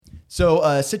So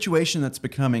a situation that's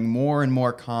becoming more and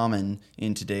more common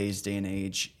in today's day and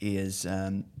age is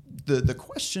the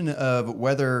question of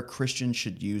whether Christians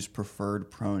should use preferred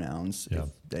pronouns if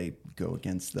they go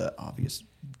against the obvious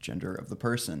gender of the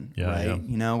person, right? Yeah.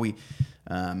 You know,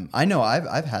 I know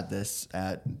I've had this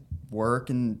at work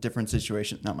in different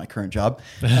situations, not my current job,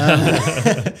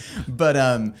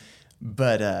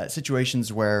 but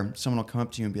situations where someone will come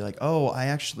up to you and be like, oh, I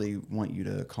actually want you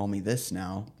to call me this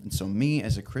now. And so me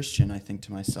as a Christian, I think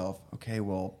to myself, okay,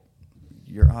 well,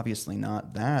 you're obviously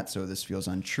not that, so this feels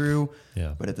untrue.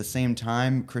 Yeah. But at the same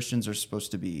time, Christians are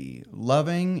supposed to be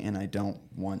loving, and I don't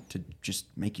want to just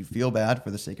make you feel bad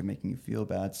for the sake of making you feel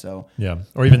bad. So yeah,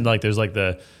 or even like there's like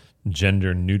the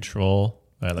gender neutral,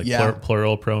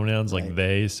 plural pronouns like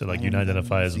they. So like you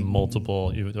identify as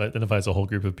multiple, you identify as a whole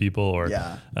group of people, or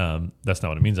that's not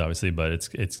what it means, obviously, but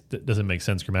it doesn't make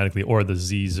sense grammatically. Or the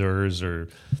zers, or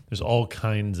there's all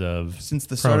kinds of since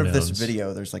the pronouns. start of this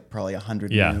video, there's like probably 100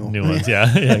 new ones.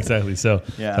 Yeah, exactly. So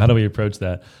how do we approach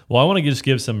that? Well, I want to just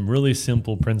give some really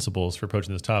simple principles for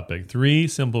approaching this topic. 3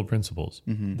 simple principles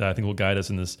that I think will guide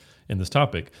us in this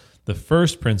topic. The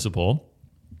first principle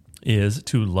is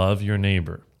to love your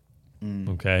neighbor.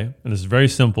 Okay, and this is a very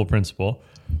simple principle,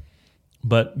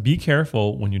 but be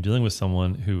careful when you're dealing with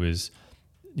someone who is,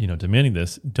 demanding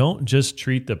this. Don't just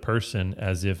treat the person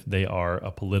as if they are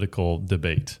a political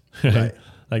debate. Right.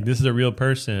 Like this is a real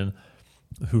person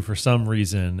who, for some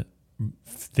reason,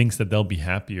 thinks that they'll be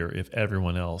happier if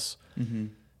everyone else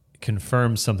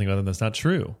confirms something about them that's not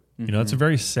true. It's a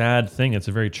very sad thing. It's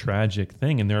a very tragic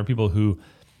thing, and there are people who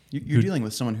you're dealing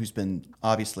with someone who's been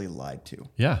obviously lied to.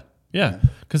 Yeah,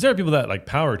 because there are people that like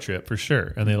power trip for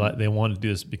sure, and they want to do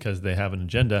this because they have an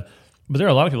agenda. But there are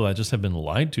a lot of people that just have been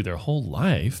lied to their whole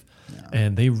life,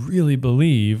 and they really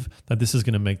believe that this is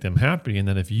going to make them happy, and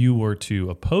that if you were to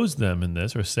oppose them in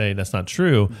this or say that's not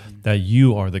true, that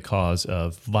you are the cause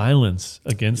of violence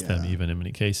against them, even in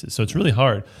many cases. So it's really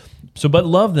hard. But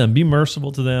love them, be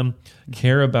merciful to them,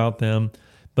 care about them.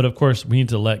 But of course, we need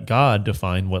to let God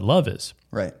define what love is.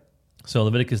 Right. So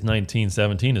Leviticus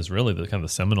 19:17 is really the kind of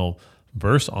the seminal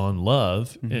verse on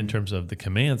love in terms of the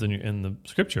commands in the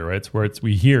scripture, right? It's where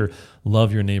we hear,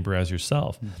 love your neighbor as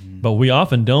yourself. But we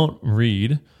often don't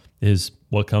read is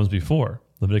what comes before.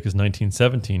 Leviticus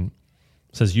 19:17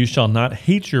 says, you shall not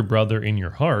hate your brother in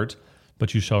your heart,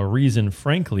 but you shall reason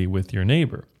frankly with your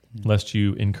neighbor, lest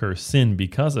you incur sin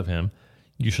because of him.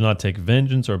 You shall not take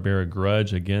vengeance or bear a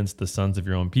grudge against the sons of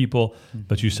your own people,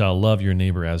 but you shall love your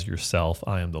neighbor as yourself.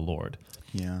 I am the Lord.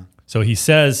 Yeah. So he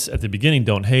says at the beginning,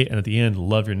 don't hate, and at the end,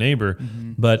 love your neighbor.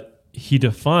 But he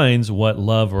defines what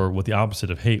love or what the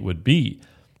opposite of hate would be.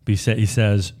 He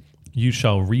says, you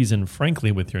shall reason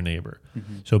frankly with your neighbor.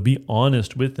 So be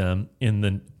honest with them. In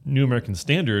the New American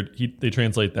Standard, they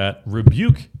translate that,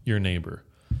 rebuke your neighbor.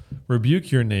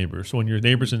 Rebuke your neighbor. So when your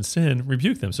neighbor's in sin,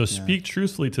 rebuke them. So speak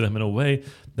truthfully to them in a way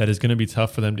that is going to be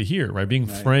tough for them to hear, right? Being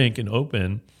frank and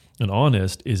open and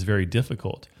honest is very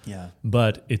difficult. Yeah.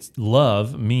 But it's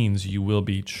love means you will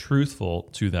be truthful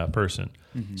to that person.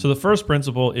 So the first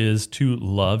principle is to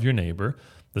love your neighbor.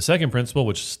 The second principle,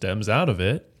 which stems out of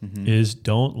it, is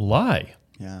don't lie.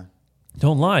 Yeah.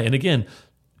 Don't lie. And again,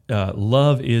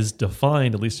 love is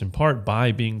defined, at least in part,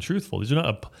 by being truthful. These are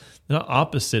not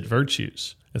opposite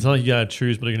virtues. It's not like you got to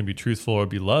choose whether you're going to be truthful or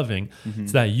be loving.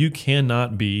 It's that you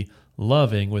cannot be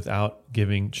loving without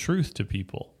giving truth to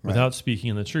people, without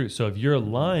speaking in the truth. So if you're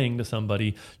lying to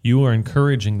somebody, you are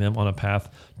encouraging them on a path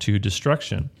to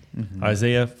destruction.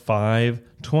 Isaiah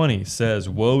 5:20 says,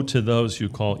 woe to those who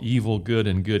call evil good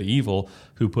and good evil,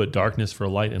 who put darkness for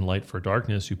light and light for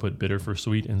darkness, who put bitter for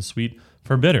sweet and sweet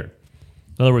for bitter.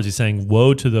 In other words, he's saying,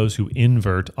 woe to those who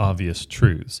invert obvious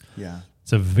truths. Yeah.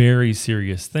 It's a very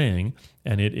serious thing,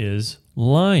 and it is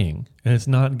lying, and it's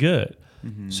not good.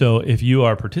 So if you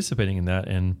are participating in that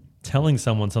and telling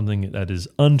someone something that is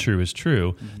untrue is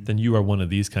true, then you are one of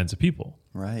these kinds of people.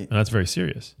 Right. And that's very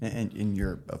serious. And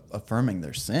you're affirming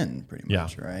their sin pretty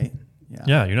much, right?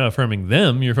 Yeah, you're not affirming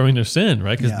them, you're affirming their sin,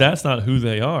 right? Because that's not who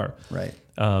they are. Right.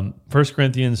 1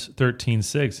 Corinthians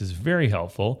 13:6 is very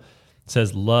helpful. It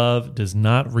says, love does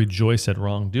not rejoice at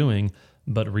wrongdoing,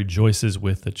 but rejoices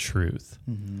with the truth.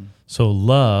 So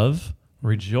love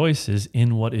rejoices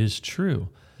in what is true.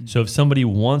 So if somebody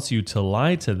wants you to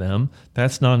lie to them,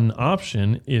 that's not an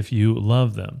option if you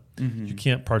love them. You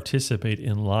can't participate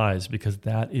in lies because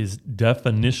that is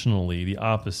definitionally the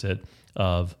opposite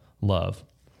of love.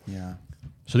 Yeah.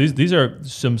 So these are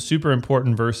some super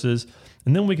important verses.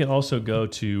 And then we can also go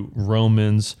to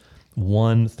Romans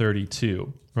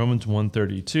 1:32. Romans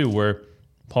 1:32, where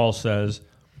Paul says,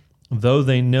 though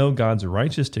they know God's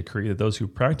righteous decree that those who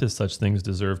practice such things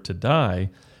deserve to die,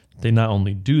 they not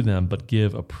only do them, but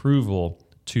give approval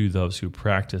to those who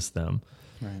practice them.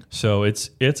 Right. So it's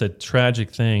a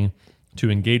tragic thing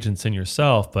to engage in sin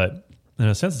yourself, but in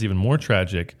a sense, it's even more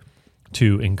tragic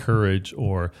to encourage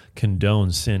or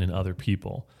condone sin in other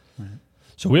people. Right.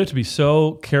 So we have to be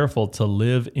so careful to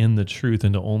live in the truth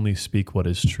and to only speak what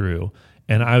is true.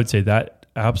 And I would say that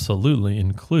absolutely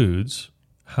includes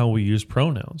how we use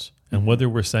pronouns and whether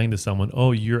we're saying to someone,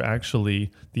 oh, you're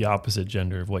actually the opposite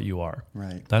gender of what you are.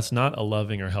 Right. That's not a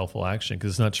loving or helpful action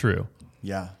because it's not true.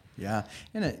 Yeah. Yeah.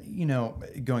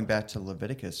 And, going back to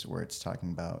Leviticus where it's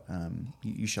talking about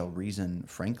you shall reason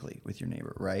frankly with your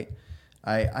neighbor, right?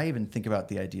 I even think about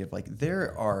the idea of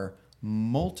there are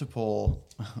multiple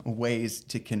ways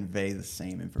to convey the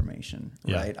same information,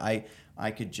 right?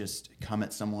 I could just come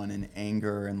at someone in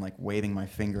anger and waving my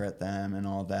finger at them and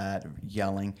all that,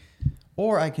 yelling,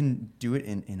 or I can do it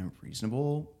in a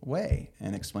reasonable way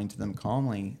and explain to them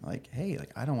calmly, hey,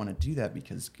 I don't want to do that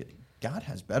because God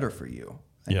has better for you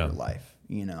in your life,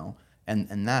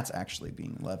 and that's actually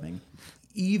being loving,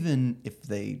 even if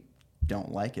they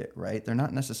don't like it, right? They're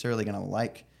not necessarily going to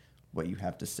like what you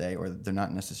have to say, or they're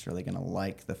not necessarily going to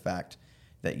like the fact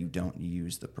that you don't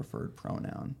use the preferred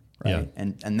pronoun, right?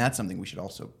 Yeah. And that's something we should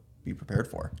also be prepared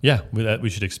for. Yeah, we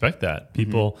should expect that.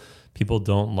 People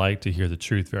don't like to hear the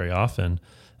truth very often.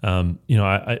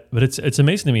 But it's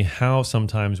amazing to me how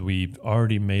sometimes we've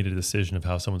already made a decision of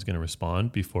how someone's going to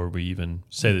respond before we even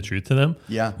say the truth to them.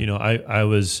 Yeah.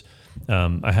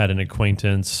 I had an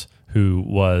acquaintance who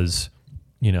was,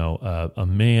 a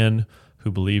man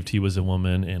who believed he was a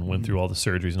woman and went through all the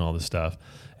surgeries and all this stuff.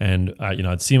 And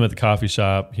I'd see him at the coffee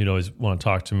shop. He'd always want to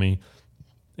talk to me,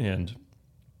 and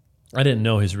I didn't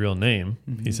know his real name.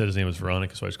 Mm-hmm. He said his name was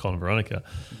Veronica, so I just called him Veronica.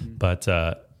 Mm-hmm. But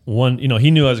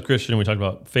he knew I was a Christian. We talked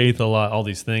about faith a lot, all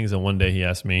these things. And one day he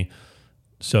asked me,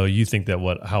 "So you think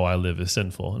that how I live is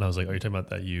sinful?" And I was like, "Are you talking about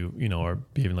that you are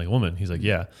behaving like a woman?" He's like,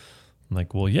 "Yeah." I'm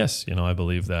like, "Well, yes. I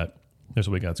believe that there's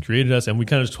a way God's created us." And we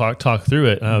kind of just talk through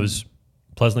it. And I was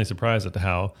pleasantly surprised at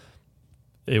how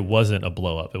it wasn't a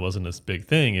blow up. It wasn't this big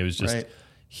thing. It was just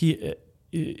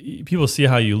people see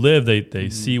how you live. They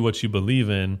see what you believe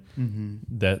in. Mm-hmm.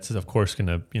 That's of course going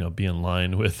to be in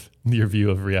line with your view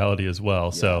of reality as well. Yeah.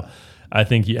 So I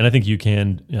think you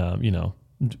can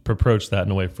approach that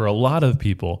in a way for a lot of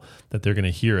people that they're going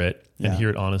to hear it and hear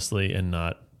it honestly and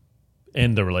not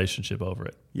end the relationship over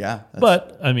it. Yeah.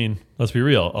 But let's be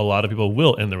real. A lot of people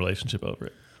will end the relationship over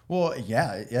it. Well,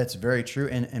 yeah, it's very true.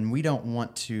 And we don't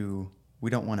want to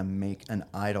make an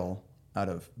idol out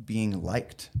of being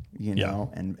liked,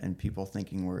 and people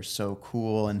thinking we're so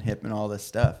cool and hip and all this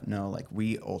stuff. No,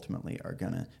 we ultimately are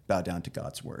going to bow down to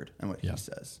God's word and what he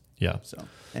says. Yeah. So,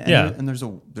 and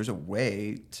there's a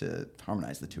way to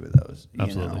harmonize the two of those.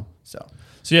 Absolutely. So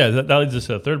that leads us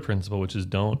to the third principle, which is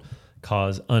don't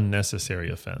cause unnecessary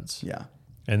offense. Yeah.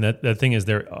 And that thing is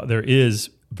there is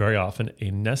very often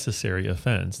a necessary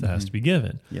offense that has to be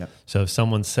given. Yeah. So if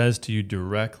someone says to you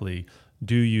directly,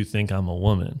 "Do you think I'm a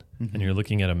woman?" and you're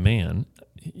looking at a man,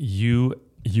 you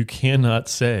cannot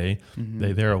say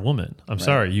they're a woman. I'm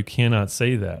sorry, you cannot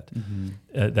say that.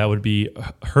 That would be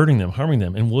hurting them, harming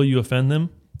them. And will you offend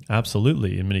them?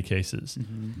 Absolutely, in many cases.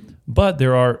 But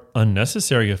there are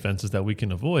unnecessary offenses that we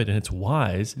can avoid, and it's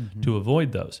wise to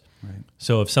avoid those. Right.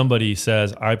 So if somebody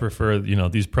says, "I prefer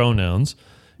these pronouns,"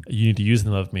 you need to use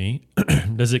them of me.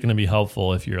 Is it going to be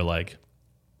helpful if you're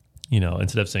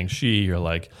instead of saying she, you're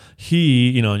like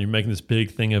he, and you're making this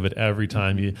big thing of it every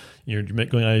time you're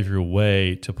going out of your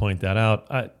way to point that out?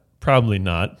 Probably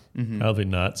not. Probably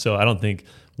not. So I don't think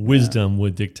wisdom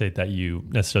would dictate that you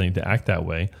necessarily need to act that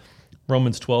way.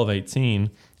 Romans 12:18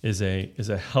 is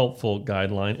a helpful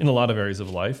guideline in a lot of areas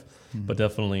of life, but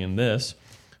definitely in this,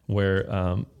 where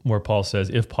Paul says,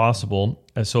 "If possible,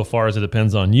 as so far as it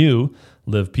depends on you,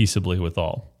 live peaceably with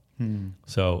all."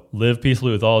 So live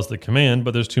peaceably with all is the command,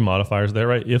 but there's two modifiers there,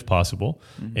 right? If possible,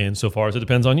 and so far as it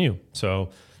depends on you. So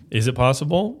is it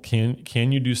possible?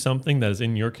 Can you do something that is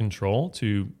in your control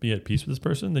to be at peace with this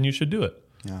person? Then you should do it.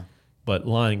 Yeah. But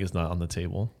lying is not on the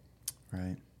table.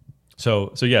 Right.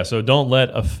 So don't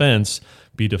let offense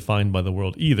be defined by the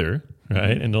world either,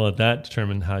 right? And don't let that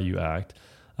determine how you act.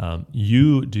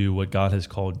 You do what God has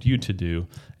called you to do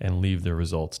and leave the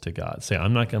results to God. Say,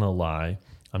 "I'm not going to lie.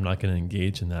 I'm not going to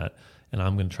engage in that. And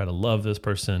I'm going to try to love this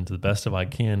person to the best of I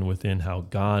can within how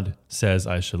God says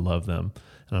I should love them.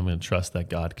 And I'm going to trust that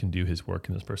God can do his work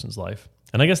in this person's life."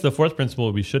 And I guess the fourth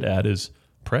principle we should add is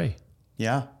pray.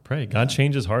 Yeah. Pray. God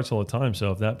changes hearts all the time.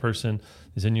 So if that person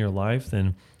is in your life,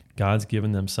 then God's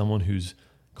given them someone who's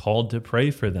called to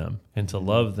pray for them and to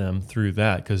love them through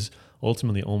that, because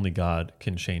ultimately only God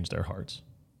can change their hearts.